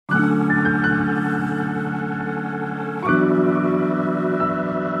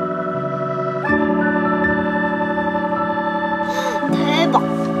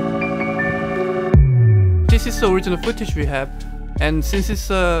the original footage we have, and since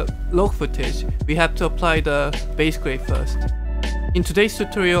it's a log footage, we have to apply the base grade first. In today's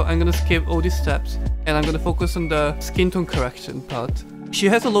tutorial, I'm gonna skip all these steps and I'm gonna focus on the skin tone correction part. She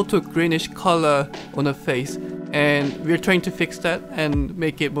has a lot of greenish color on her face, and we're trying to fix that and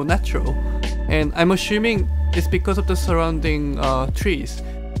make it more natural. And I'm assuming it's because of the surrounding trees.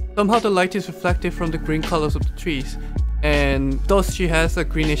 Somehow the light is reflected from the green colors of the trees, and thus she has a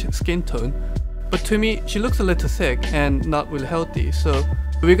greenish skin tone. But to me, she looks a little sick and not really healthy, so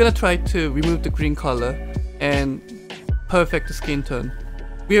we're gonna try to remove the green color and perfect the skin tone.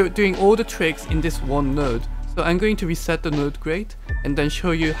 We are doing all the tricks in this one node, so I'm going to reset the node grade and then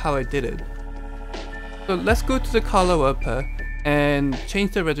show you how I did it. So let's go to the color warper and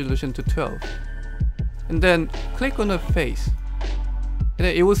change the resolution to 12. And then click on her face. And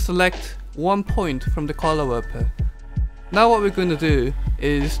then it will select one point from the color warper. Now what we're going to do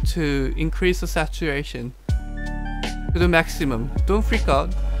is to increase the saturation to the maximum. Don't freak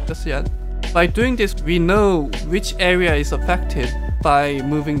out just yet. By doing this, we know which area is affected by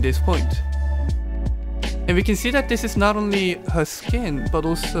moving this point. And we can see that this is not only her skin, but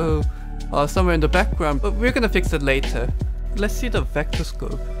also somewhere in the background, but we're gonna fix that later. Let's see the vector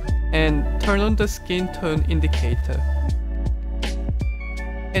scope and turn on the skin tone indicator.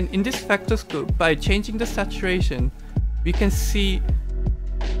 And in this vector scope, by changing the saturation, we can see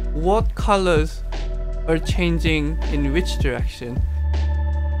what colors are changing in which direction.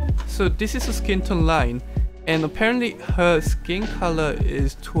 So this is a skin tone line, and apparently her skin color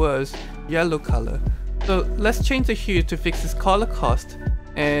is towards yellow color. So let's change the hue to fix this color cost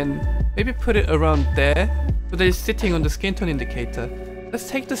and maybe put it around there so that it's sitting on the skin tone indicator. Let's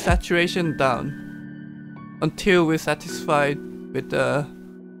take the saturation down until we're satisfied with the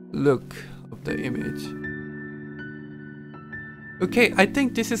look of the image. Okay, I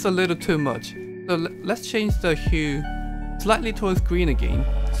think this is a little too much. So let's change the hue slightly towards green again.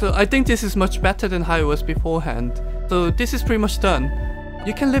 So I think this is much better than how it was beforehand. So this is pretty much done.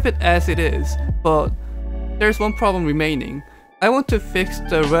 You can leave it as it is, but there's one problem remaining. I want to fix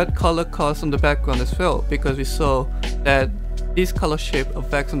the red color cast on the background as well, because we saw that this color shape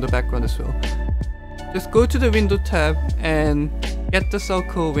affects on the background as well. Just go to the window tab and get the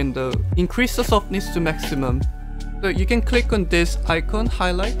circle window. Increase the softness to maximum. So you can click on this icon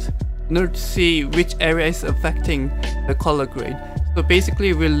highlight in order to see which area is affecting the color grade. So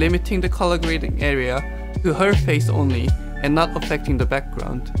basically we're limiting the color grading area to her face only and not affecting the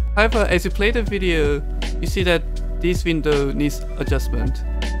background. However, as you play the video, you see that this window needs adjustment.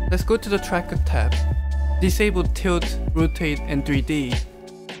 Let's go to the tracker tab, disable tilt, rotate and 3D,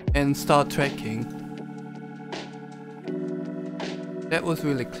 and start tracking. That was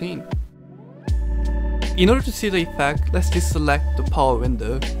really clean. In order to see the effect, let's deselect the power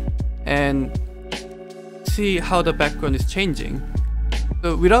window and see how the background is changing.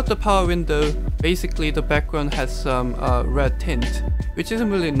 So without the power window, basically the background has some red tint, which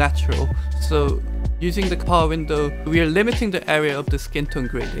isn't really natural. So using the power window, we are limiting the area of the skin tone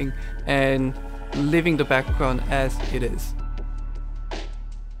grading and leaving the background as it is.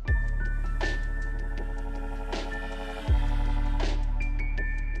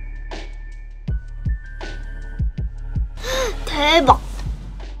 대박!